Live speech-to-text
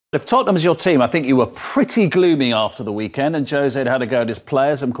If Tottenham's your team, I think you were pretty gloomy after the weekend, and Jose had a go at his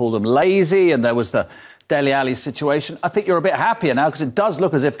players and called them lazy, and there was the Dele Alli situation. I think you're a bit happier now, because it does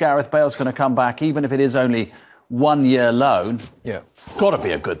look as if Gareth Bale's going to come back, even if it is only 1 year loan. Yeah. Got to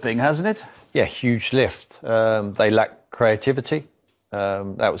be a good thing, hasn't it? Yeah, huge lift. They lack creativity.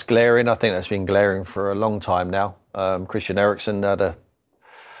 That was glaring. I think that's been glaring for a long time now. Christian Eriksen had a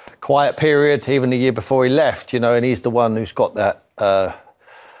quiet period, even the year before he left, and he's the one who's got that...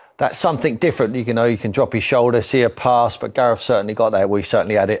 That's something different. You can drop his shoulder, see a pass, but Gareth certainly got that. We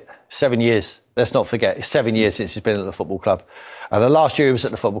certainly had it. 7 years. Let's not forget, it's 7 years since he's been at the football club. And the last year he was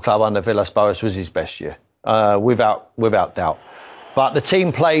at the football club under Villas-Boas was his best year, without doubt. But the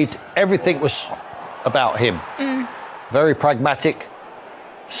team played, everything was about him. Very pragmatic,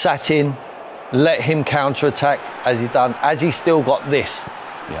 sat in, let him counter-attack as he's done, as he's still got this.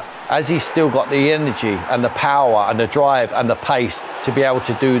 Yeah. As he's still got the energy and the power and the drive and the pace to be able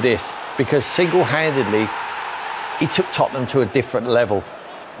to do this, because single-handedly he took Tottenham to a different level.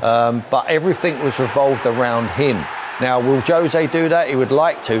 But everything was revolved around him. Now, will Jose do that? He would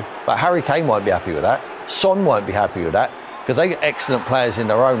like to, but Harry Kane won't be happy with that. Son won't be happy with that, because they're excellent players in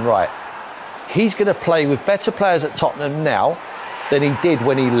their own right. He's going to play with better players at Tottenham now than he did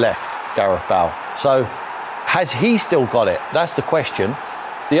when he left, Gareth Bale. So has he still got it? That's the question.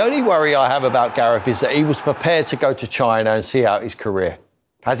 The only worry I have about Gareth is that he was prepared to go to China and see out his career.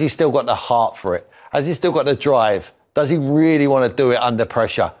 Has he still got the heart for it? Has he still got the drive? Does he really want to do it under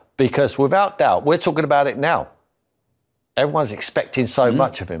pressure? Because without doubt, we're talking about it now. Everyone's expecting so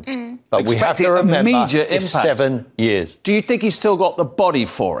much of him. But we have to remember it's 7 years. Do you think he's still got the body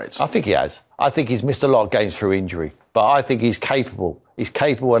for it? I think he has. I think he's missed a lot of games through injury. But I think he's capable. He's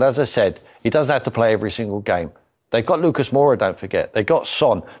capable, and as I said, he doesn't have to play every single game. They've got Lucas Moura, don't forget. They've got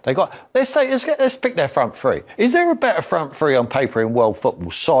Son. Let's pick their front three. Is there a better front three on paper in world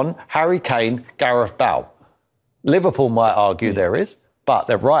football? Son, Harry Kane, Gareth Bale. Liverpool might argue there is, but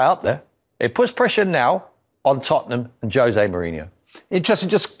they're right up there. It puts pressure now on Tottenham and Jose Mourinho. Interesting.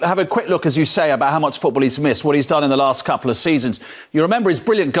 Just have a quick look, as you say, about how much football he's missed, what he's done in the last couple of seasons. You remember his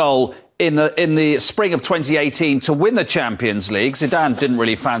brilliant goal in the spring of 2018 to win the Champions League. Zidane didn't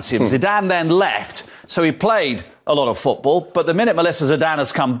really fancy him. Zidane then left, so he played a lot of football. But the minute Melissa Zidane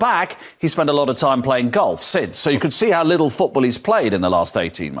has come back, he spent a lot of time playing golf since. So you could see how little football he's played in the last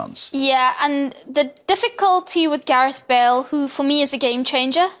 18 months. Yeah, and the difficulty with Gareth Bale, who for me is a game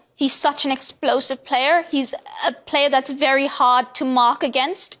changer. He's such an explosive player. He's a player that's very hard to mark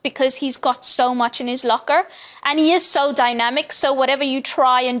against because he's got so much in his locker. And he is so dynamic. So whatever you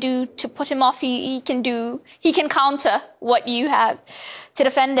try and do to put him off, he can counter what you have to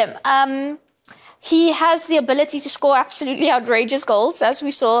defend him. He has the ability to score absolutely outrageous goals, as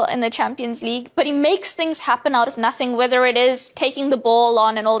we saw in the Champions League. But he makes things happen out of nothing, whether it is taking the ball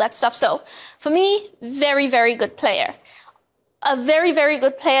on and all that stuff. So for me, very, very good player. A very, very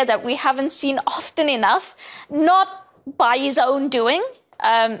good player that we haven't seen often enough, not by his own doing.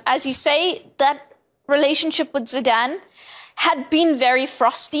 As you say, that relationship with Zidane had been very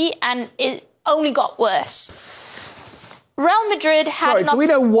frosty and it only got worse. Real Madrid had do we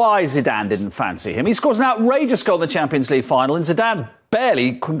know why Zidane didn't fancy him? He scores an outrageous goal in the Champions League final and Zidane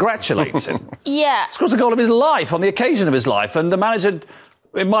barely congratulates him. Yeah. Scores the goal of his life on the occasion of his life, and the manager,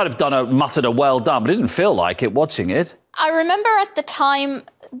 it might have muttered a well done, but it didn't feel like it watching it. I remember at the time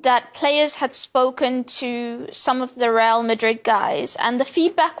that players had spoken to some of the Real Madrid guys, and the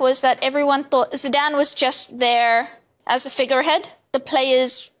feedback was that everyone thought Zidane was just there as a figurehead. The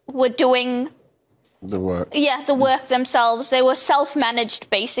players were doing the work. Yeah, the work themselves. They were self-managed,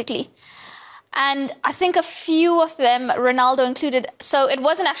 basically. And I think a few of them, Ronaldo included, so it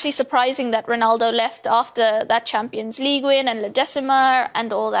wasn't actually surprising that Ronaldo left after that Champions League win and La Decima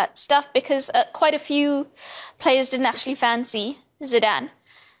and all that stuff, because quite a few players didn't actually fancy Zidane.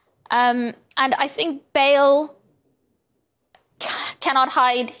 And I think Bale cannot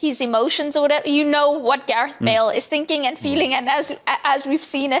hide his emotions or whatever. You know what Gareth Bale is thinking and feeling, and as we've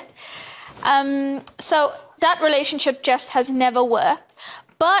seen it. So that relationship just has never worked.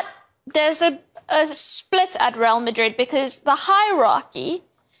 But there's a split at Real Madrid because the hierarchy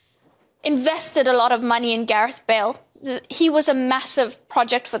invested a lot of money in Gareth Bale. He was a massive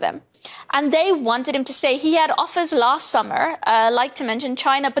project for them. And they wanted him to stay. He had offers last summer, like to mention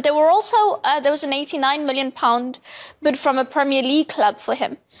China, but there was an £89 million bid from a Premier League club for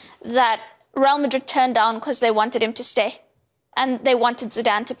him that Real Madrid turned down because they wanted him to stay. And they wanted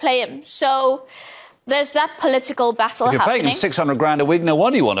Zidane to play him. So there's that political battle happening. If you're paying him 600 grand a week, no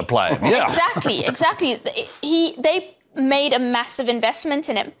wonder you want to play him. Yeah. Exactly. They made a massive investment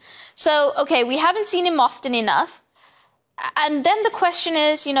in him. So, okay, we haven't seen him often enough. And then the question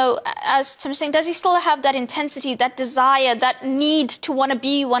is, as Tim's saying, does he still have that intensity, that desire, that need to want to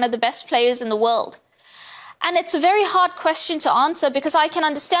be one of the best players in the world? And it's a very hard question to answer because I can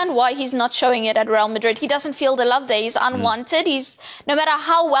understand why he's not showing it at Real Madrid. He doesn't feel the love there. He's unwanted. No matter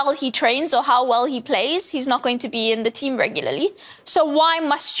how well he trains or how well he plays, he's not going to be in the team regularly. So why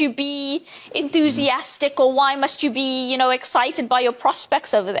must you be enthusiastic or why must you be, excited by your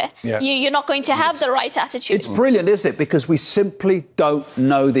prospects over there? Yeah. You're not going to have the right attitude. It's brilliant, isn't it? Because we simply don't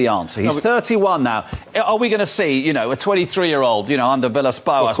know the answer. He's 31 now. Are we going to see, a 23-year-old, under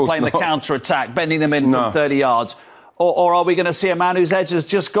Villas-Boas playing the counter-attack, bending them in from 30 yards, or are we going to see a man whose edge has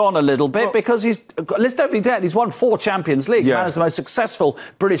just gone a little bit because let's don't forget, he's won 4 Champions League. Yeah. Man is the most successful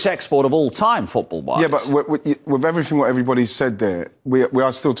British export of all time, football-wise. Yeah, but with everything what everybody's said there, we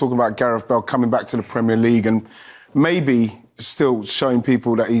are still talking about Gareth Bale coming back to the Premier League and maybe still showing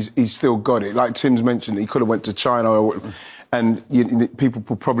people that he's still got it. Like Tim's mentioned, he could have went to China, and people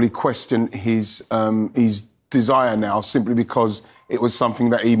will probably question his desire now simply because it was something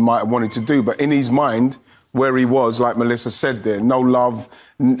that he might have wanted to do. But in his mind, where he was, like Melissa said there, no love,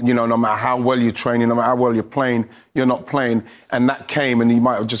 no matter how well you're training, no matter how well you're playing, you're not playing. And that came and he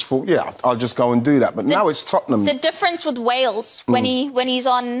might have just thought, yeah, I'll just go and do that. But now it's Tottenham. The difference with Wales, when he's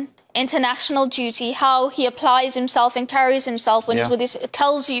on international duty, how he applies himself and carries himself when he's with this, it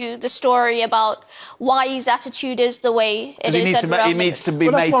tells you the story about why his attitude is the way it is at Real Madrid. He needs to be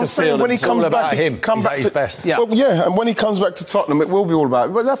made to feel when he comes back, he's at his best. Yeah. Well, yeah, and when he comes back to Tottenham, it will be all about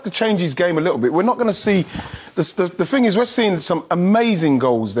it. We'll have to change his game a little bit. We're not going to see... The thing is, we're seeing some amazing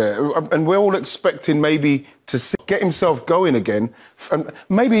goals there, and we're all expecting maybe to get himself going again, and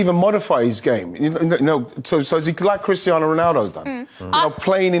maybe even modify his game. So is he like Cristiano Ronaldo's done?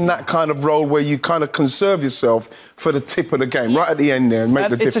 Playing in that kind of role where you kind of conserve yourself for the tip of the game, right at the end there, and make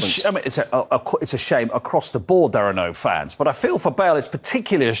the difference. It's a shame across the board there are no fans, but I feel for Bale it's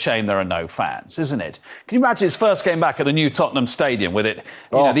particularly a shame there are no fans, isn't it? Can you imagine his first game back at the new Tottenham Stadium with it,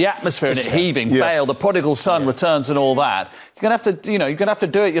 the atmosphere in it heaving, Bale, the prodigal son returns and all that. You're going to have to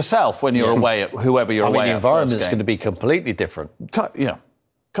do it yourself when you're away at whoever you're away at. The environment's going to be completely different.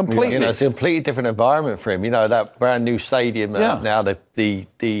 Completely. It's a completely different environment for him. That brand new stadium now,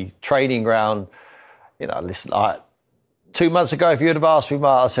 the training ground. Listen, 2 months ago, if you would have asked me,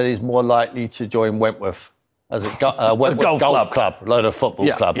 Mark, I said he's more likely to join Wentworth as a Wentworth golf club, load of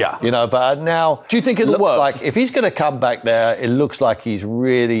football club. Yeah. But now, do you think it'll work? Like if he's going to come back there, it looks like he's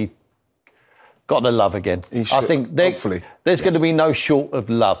really got the love again. I think there's going to be no short of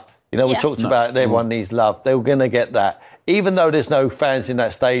love. We talked about everyone needs love. They're going to get that. Even though there's no fans in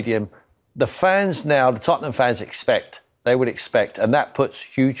that stadium, the fans now, the Tottenham fans they would expect, and that puts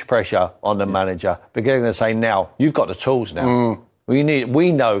huge pressure on the manager. Because they're going to say, now, you've got the tools now. We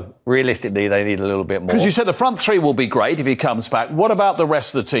know, realistically, they need a little bit more. Because you said the front three will be great if he comes back. What about the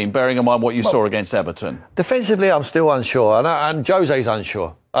rest of the team, bearing in mind what you saw against Everton? Defensively, I'm still unsure, and Jose's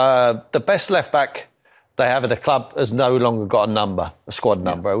unsure. The best left-back they have at the club has no longer got a squad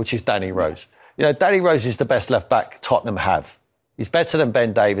number, which is Danny Rose. Danny Rose is the best left-back Tottenham have. He's better than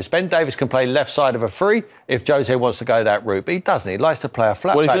Ben Davies. Ben Davies can play left side of a free if Jose wants to go that route, but he doesn't. He likes to play a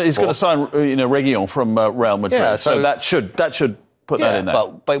flat back. Well, he's going to sign Reguilon from Real Madrid, so that should put that in there.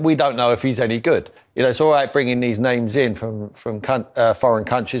 But we don't know if he's any good. It's all right bringing these names in from foreign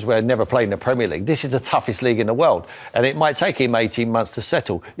countries where they've never played in the Premier League. This is the toughest league in the world, and it might take him 18 months to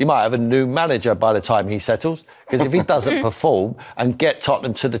settle. You might have a new manager by the time he settles, because if he doesn't perform and get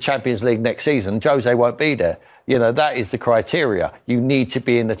Tottenham to the Champions League next season, Jose won't be there. That is the criteria. You need to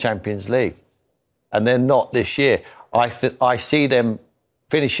be in the Champions League, and they're not this year. I see them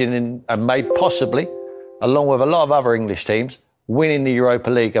finishing in and maybe possibly, along with a lot of other English teams, winning the Europa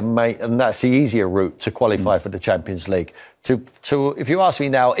League, and that's the easier route to qualify for the Champions League. If you ask me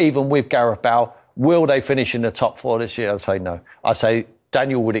now, even with Gareth Bale, will they finish in the top 4 this year? I'd say no. I'd say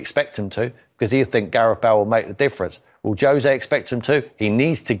Daniel would expect them to, because he'd think Gareth Bale will make the difference. Will Jose expect him to? He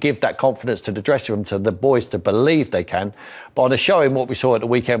needs to give that confidence to the dressing room, to the boys to believe they can. But on the showing, what we saw at the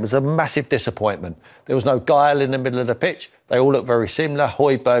weekend was a massive disappointment. There was no guile in the middle of the pitch. They all looked very similar.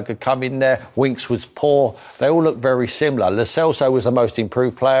 Højbjerg had come in there. Winks was poor. They all looked very similar. Lo Celso was the most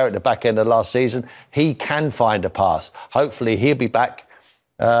improved player at the back end of last season. He can find a pass. Hopefully he'll be back.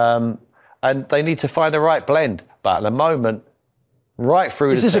 And they need to find the right blend. But at the moment, right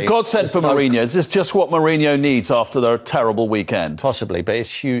through the team. Is this a godsend for Mourinho? Is this just what Mourinho needs after their terrible weekend? Possibly, but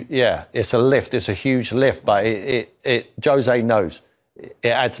it's huge. Yeah, it's a lift. It's a huge lift, but Jose knows it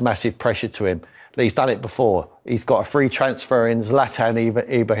adds massive pressure to him. He's done it before. He's got a free transfer in Zlatan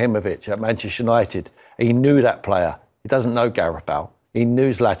Ibrahimovic at Manchester United. He knew that player. He doesn't know Gareth Bale. He knew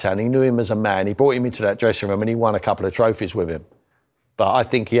Zlatan. He knew him as a man. He brought him into that dressing room and he won a couple of trophies with him. But I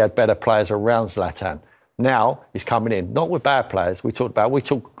think he had better players around Zlatan. Now he's coming in, not with bad players. We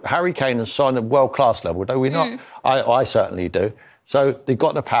talk Harry Kane and Son at world-class level, do we not? I certainly do. So they've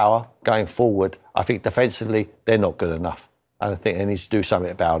got the power going forward. I think defensively, they're not good enough. And I think they need to do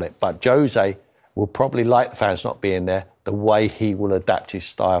something about it. But Jose will probably like the fans not being there, the way he will adapt his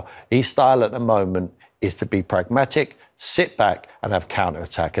style. His style at the moment is to be pragmatic, sit back and have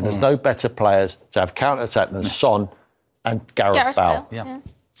counter-attack. And there's no better players to have counter-attack than Son and Gareth Bale. Yeah.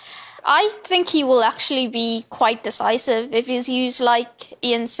 I think he will actually be quite decisive if he's used, like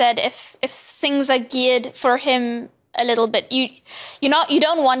Ian said, if things are geared for him a little bit. You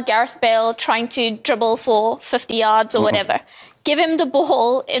don't want Gareth Bale trying to dribble for 50 yards or whatever. Give him the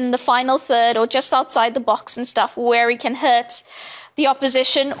ball in the final third or just outside the box and stuff where he can hurt the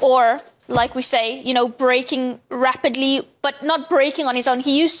opposition, or like we say, breaking rapidly, but not breaking on his own.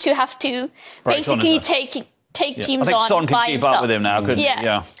 He used to have to basically take teams on by himself. I think Son can keep up with him now, couldn't he?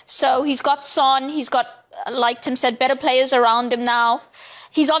 Yeah. So he's got Son, he's got, like Tim said, better players around him now.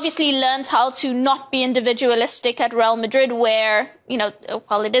 He's obviously learned how to not be individualistic at Real Madrid, where,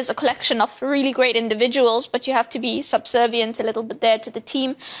 it is a collection of really great individuals, but you have to be subservient a little bit there to the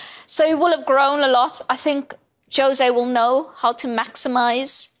team. So he will have grown a lot. I think Jose will know how to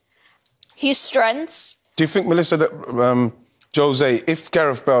maximise his strengths. Do you think, Melissa, that Jose, if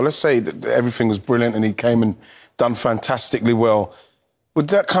Gareth Bale, let's say that everything was brilliant and he came and done fantastically well, would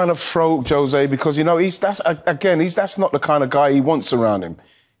that kind of throw Jose? Because, that's not the kind of guy he wants around him.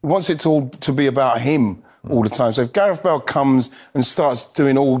 He wants it to be about him all the time. So if Gareth Bale comes and starts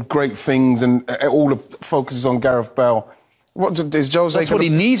doing all great things and all the focus is on Gareth Bale, what is Jose? That's what he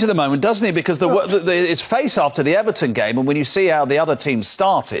needs at the moment, doesn't he? Because it's face after the Everton game, and when you see how the other team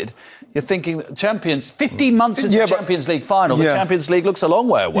started, you're thinking champions. 15 months since the Champions League final, the Champions League looks a long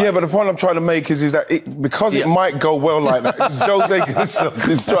way away. Yeah, but the point I'm trying to make is that because it might go well like that, is Jose going to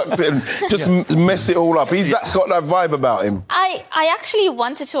self-destruct and just mess it all up? He's got that vibe about him. I actually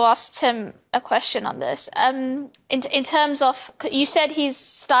wanted to ask Tim a question on this. In terms of, you said his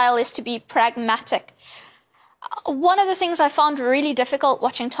style is to be pragmatic. One of the things I found really difficult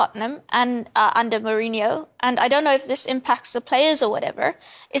watching Tottenham and under Mourinho, and I don't know if this impacts the players or whatever,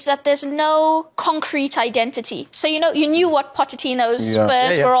 is that there's no concrete identity. So, you knew what Pochettino's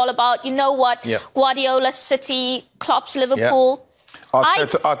Spurs were all about. You know what Guardiola's City, Klopp's Liverpool.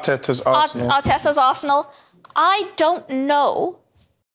 Arteta's Arsenal. Arteta's Arsenal. I don't know